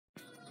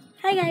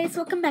Hi guys,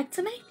 welcome back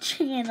to my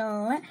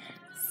channel.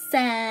 So,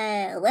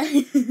 I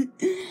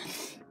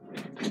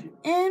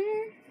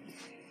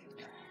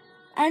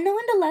know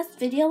in the last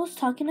video I was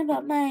talking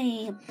about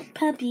my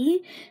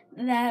puppy,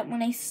 that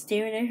when I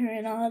stared at her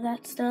and all of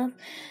that stuff.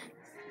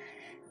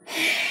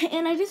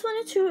 And I just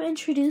wanted to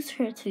introduce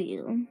her to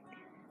you.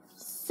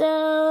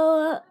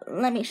 So,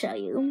 let me show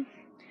you.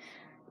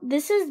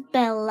 This is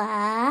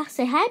Bella.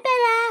 Say hi,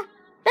 Bella.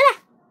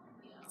 Bella,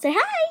 say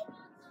hi.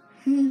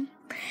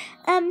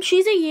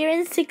 She's a year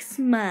and 6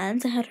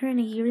 months. I had her in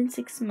a year and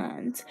 6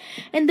 months.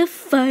 And the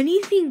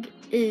funny thing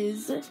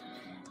is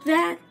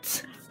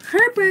that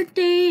her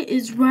birthday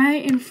is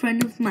right in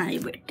front of my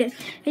birthday.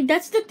 And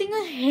that's the thing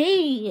I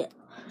hate.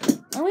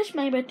 I wish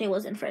my birthday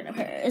was in front of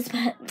hers,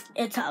 but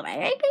it's alright,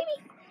 right, baby?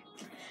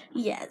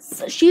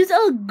 Yes, she's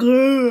a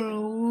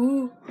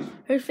girl.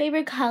 Her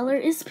favorite color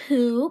is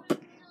poop.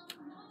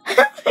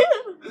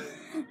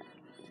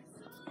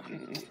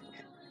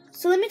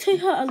 So let me tell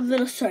you a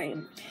little story.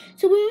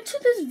 So we went to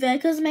this vet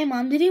because my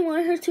mom didn't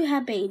want her to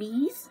have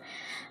babies.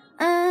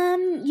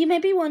 You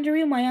might be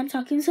wondering why I'm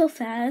talking so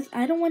fast.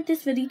 I don't want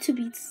this video to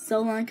be so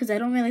long because I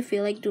don't really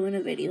feel like doing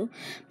a video.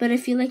 But I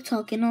feel like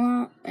talking a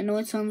lot. I know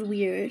it sounds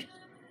weird.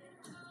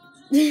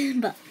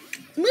 But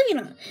moving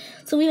on.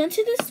 So we went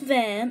to this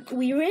vet.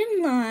 We were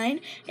in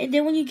line. And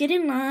then when you get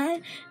in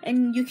line,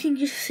 and you can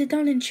just sit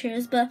down in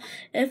chairs. But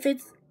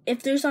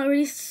if there's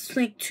already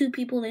like 2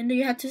 people in there,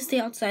 you have to stay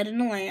outside in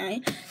the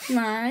line.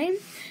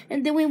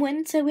 And then we went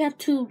and said we have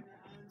to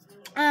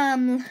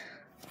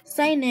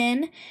sign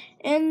in.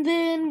 And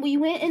then we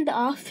went in the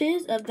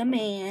office of the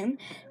man.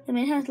 The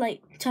man has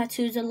like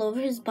tattoos all over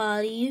his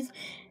body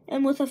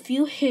and with a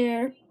few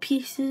hair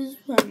pieces,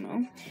 I don't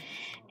know.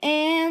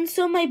 And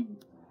so my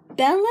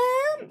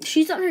Bella,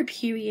 she's on her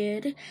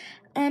period.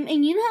 And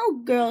you know how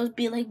girls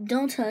be like,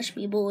 don't touch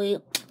me, boy.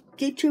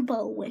 Get your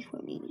butt away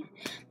from me.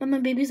 But my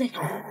baby's like,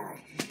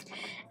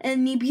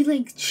 and me be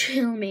like,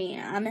 chill,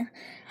 man.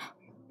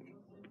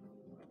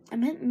 I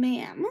meant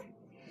ma'am.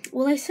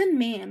 Well, I said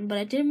man, but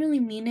I didn't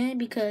really mean it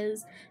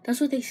because that's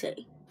what they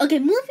say. Okay,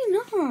 moving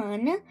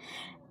on.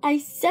 I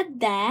said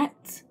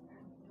that.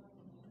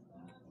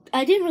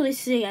 I didn't really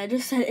say, I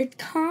just said it,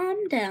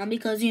 calm down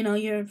because, you know,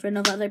 you're in front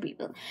of other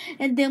people.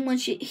 And then when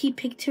he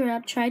picked her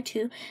up,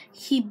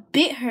 he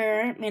bit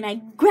her, and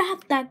I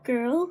grabbed that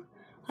girl.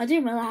 I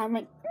didn't realize, I'm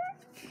like,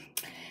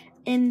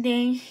 and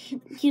then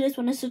he just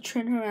wanted to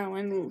turn her around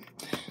and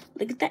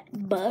look at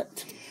that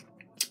butt.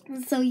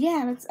 So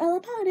yeah, that's all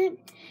about it.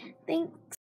 Thanks.